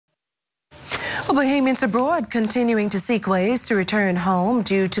Well, Bahamians abroad continuing to seek ways to return home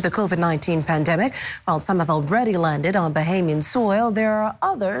due to the COVID-19 pandemic. While some have already landed on Bahamian soil, there are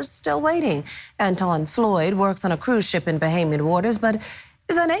others still waiting. Anton Floyd works on a cruise ship in Bahamian waters, but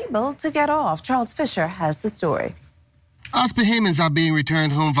is unable to get off. Charles Fisher has the story. As Bahamians are being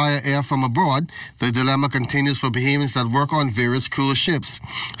returned home via air from abroad, the dilemma continues for Bahamians that work on various cruise ships,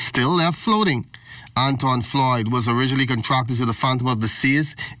 still left floating. Anton Floyd was originally contracted to the Phantom of the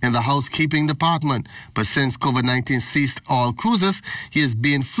Seas in the housekeeping department, but since COVID-19 ceased all cruises, he is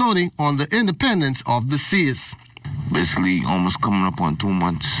being floating on the Independence of the Seas. Basically, almost coming up on 2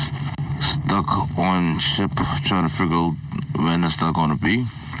 months, stuck on ship, trying to figure out when it's not going to be.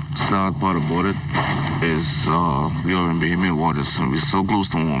 Sad part about it is we are in Bahamian waters and we're so close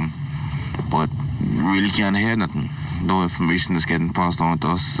to home, but really can't hear nothing. No information is getting passed on to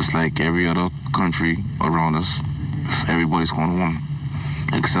us. It's like every other country around us. Everybody's going home,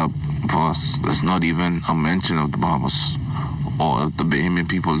 except for us. There's not even a mention of the Bahamas or of the Bahamian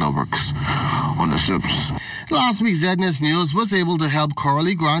people that works on the ships. Last week, ZNS News was able to help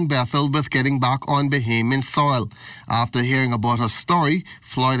Coralie Grant Bethel with getting back on Bahamian soil. After hearing about her story,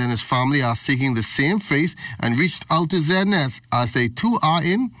 Floyd and his family are seeking the same faith and reached out to ZNS as they too are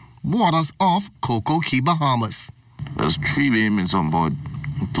in waters off Coco Key, Bahamas. There's 3 Bahamians on board,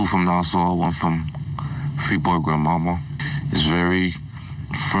 2 from Nassau, 1 from Freeport, Grandmama. It's very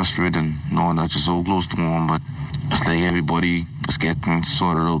frustrating knowing that you're so close to home, but it's like everybody is getting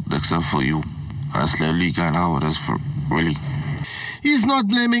sorted out except for you. That's literally kind of how it is for really. He's not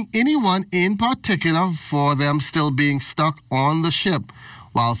blaming anyone in particular for them still being stuck on the ship,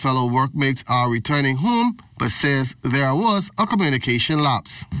 while fellow workmates are returning home, but says there was a communication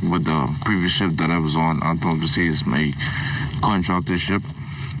lapse. With the previous ship that I was on, Anton of the Seas, my contractor ship,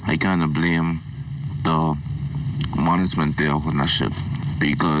 I kind of blame the management there on that ship,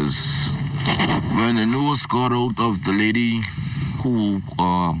 because when the news got out of the lady who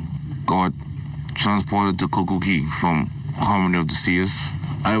got transported to Coco Key from Harmony of the Seas,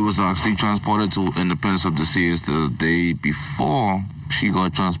 I was actually transported to Independence of the Seas the day before she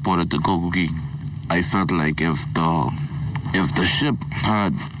got transported to Coco Key. I felt like if the ship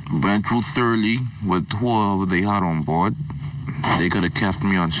had went through thoroughly with whoever they had on board, they could have kept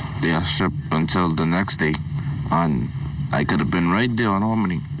me on their ship until the next day, and I could have been right there on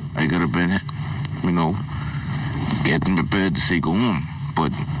Harmony. I could have been, getting prepared to say go home.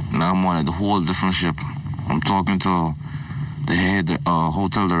 But now I'm on a whole different ship. I'm talking to the head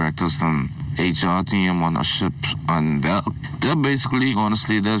hotel directors and HR team on a ship, and they're basically,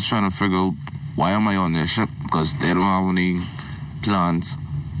 honestly, they're trying to figure out why am I on their ship, because they don't have any plans,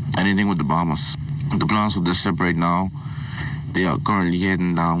 anything with the Bahamas. The plans for this ship right now, they are currently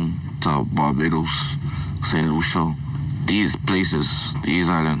heading down to Barbados, St. Lucia, these places, these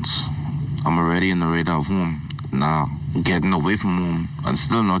islands. I'm already in the radar of home. Now, getting away from home and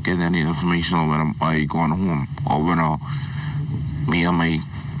still not getting any information on when I going home or when me and my,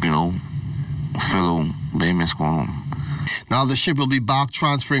 fellow Bahamians going home. Now the ship will be back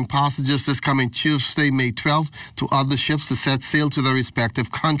transferring passengers this coming Tuesday, May 12th, to other ships to set sail to their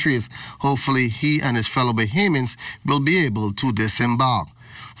respective countries. Hopefully he and his fellow Bahamians will be able to disembark.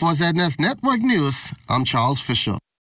 For ZNS Network News, I'm Charles Fisher.